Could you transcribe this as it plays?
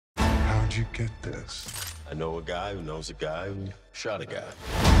Where'd you get this? I know a guy who knows a guy who shot a guy.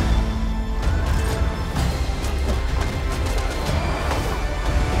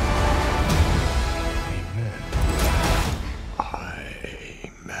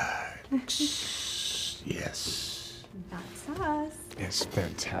 IMAX. Yes. That's us. It's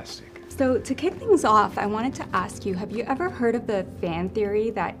fantastic. So to kick things off, I wanted to ask you, have you ever heard of the fan theory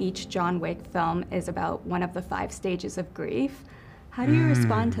that each John Wick film is about one of the 5 stages of grief? How do you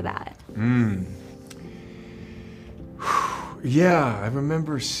respond to that? Yeah, I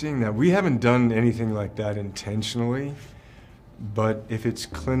remember seeing that. We haven't done anything like that intentionally, but if it's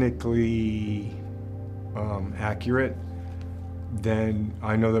clinically accurate, then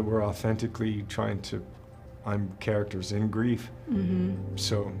I know that we're authentically trying to, I'm characters in grief,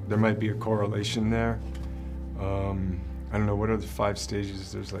 so there might be a correlation there. I don't know, what are the 5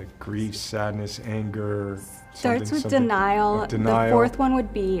 stages? There's like grief, sadness, anger. Starts with denial. The 4th one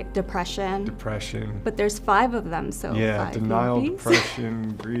would be depression. Depression. But there's 5 of them, so yeah, 5 denial, movies.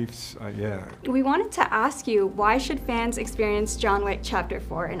 depression, griefs, yeah. We wanted to ask you, why should fans experience John Wick Chapter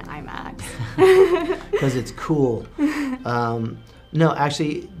 4 in IMAX? Because it's cool. No,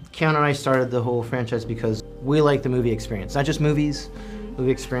 actually, Keanu and I started the whole franchise because we like the movie experience. Not just movies,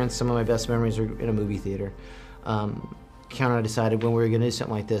 movie experience. Some of my best memories are in a movie theater. Keanu and I decided when we were going to do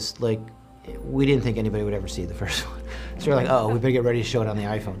something like this, like, we didn't think anybody would ever see the first one. So we're like, oh, we better get ready to show it on the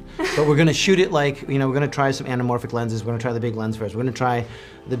iPhone. But we're going to shoot it like, you know, we're going to try some anamorphic lenses. We're going to try the big lens first. We're going to try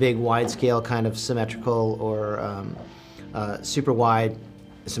the big wide-scale kind of symmetrical or super wide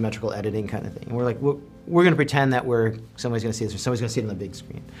symmetrical editing kind of thing. And we're like, we're going to pretend that somebody's going to see this, or somebody's going to see it on the big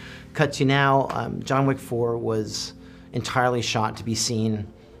screen. Cut to now, John Wick 4 was entirely shot to be seen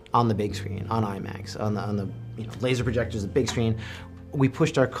on the big screen, on IMAX, on the you know, laser projectors, the big screen. We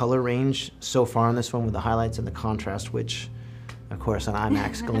pushed our color range so far on this one with the highlights and the contrast, which, of course, on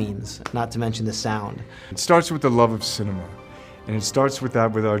IMAX gleams, not to mention the sound. It starts with the love of cinema. And it starts with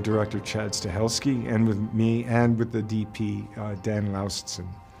that with our director, Chad Stahelski, and with me, and with the DP, Dan Laustsen,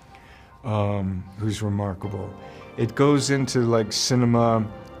 who's remarkable. It goes into like cinema,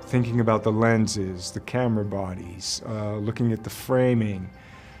 thinking about the lenses, the camera bodies, looking at the framing.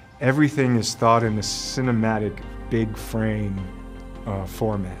 Everything is thought in a cinematic, big frame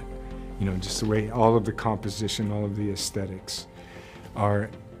format. You know, just the way all of the composition, all of the aesthetics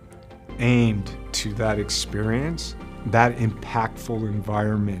are aimed to that experience. That impactful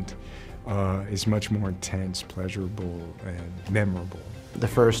environment is much more intense, pleasurable, and memorable. The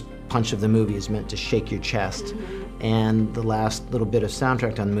first punch of the movie is meant to shake your chest, and the last little bit of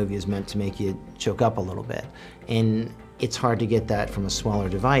soundtrack on the movie is meant to make you choke up a little bit. And it's hard to get that from a smaller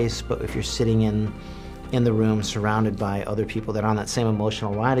device, but if you're sitting in the room surrounded by other people that are on that same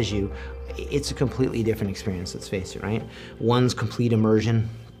emotional ride as you, it's a completely different experience, let's face it, right? One's complete immersion,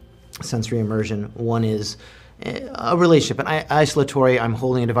 sensory immersion. One is a relationship, an isolatory, I'm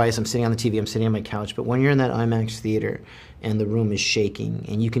holding a device, I'm sitting on the TV, I'm sitting on my couch, but when you're in that IMAX theater and the room is shaking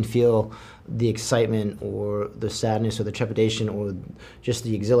and you can feel the excitement or the sadness or the trepidation or just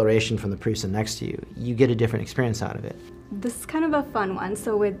the exhilaration from the person next to you, you get a different experience out of it. This is kind of a fun one.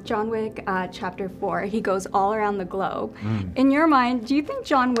 So with John Wick Chapter 4, he goes all around the globe. In your mind, do you think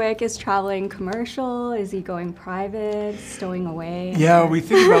John Wick is traveling commercial? Is he going private, stowing away? Yeah, we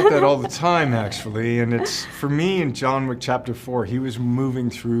think about that all the time, actually. And it's, for me, in John Wick Chapter 4, he was moving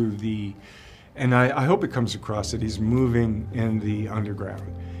through the, and I hope it comes across that he's moving in the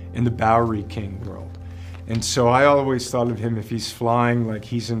underground, in the Bowery King world. And so I always thought of him, if he's flying, like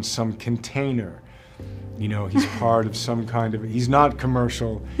he's in some container. You know, he's part of some kind of, he's not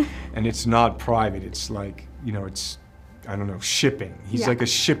commercial and it's not private. It's like, you know, it's, I don't know, shipping. He's like a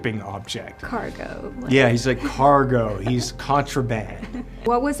shipping object. Cargo. Yeah, he's like cargo. He's contraband.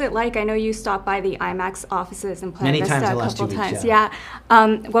 What was it like? I know you stopped by the IMAX offices in Playa Vista a couple times. Yeah.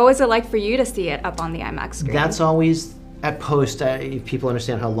 What was it like for you to see it up on the IMAX screen? That's always, at post, if people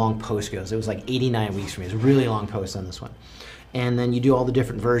understand how long post goes, it was like 89 weeks for me. It was a really long post on this one. And then you do all the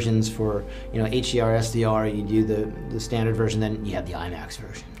different versions for, you know, HDR, SDR, you do the standard version, then you have the IMAX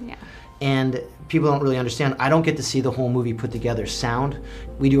version. Yeah. And people don't really understand, I don't get to see the whole movie put together. Sound,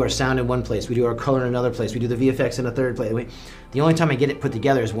 we do our sound in one place, we do our color in another place, we do the VFX in a third place. The only time I get it put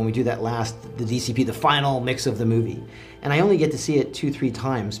together is when we do that the DCP, the final mix of the movie. And I only get to see it 2-3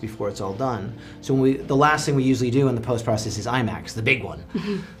 times before it's all done. So the last thing we usually do in the post-process is IMAX, the big one.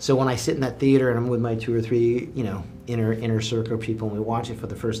 So when I sit in that theater and I'm with my 2 or 3, you know, inner circle people and we watch it for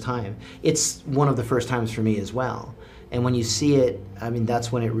the first time, it's one of the first times for me as well. And when you see it, I mean,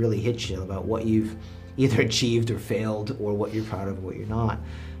 that's when it really hits you about what you've either achieved or failed or what you're proud of or what you're not.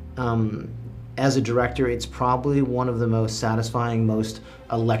 As a director, it's probably one of the most satisfying, most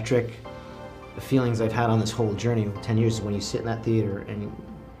electric the feelings I've had on this whole journey of 10 years is when you sit in that theater and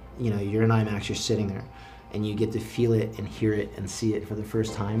you're in IMAX, you're sitting there, and you get to feel it and hear it and see it for the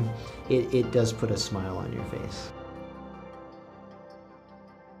first time, it does put a smile on your face.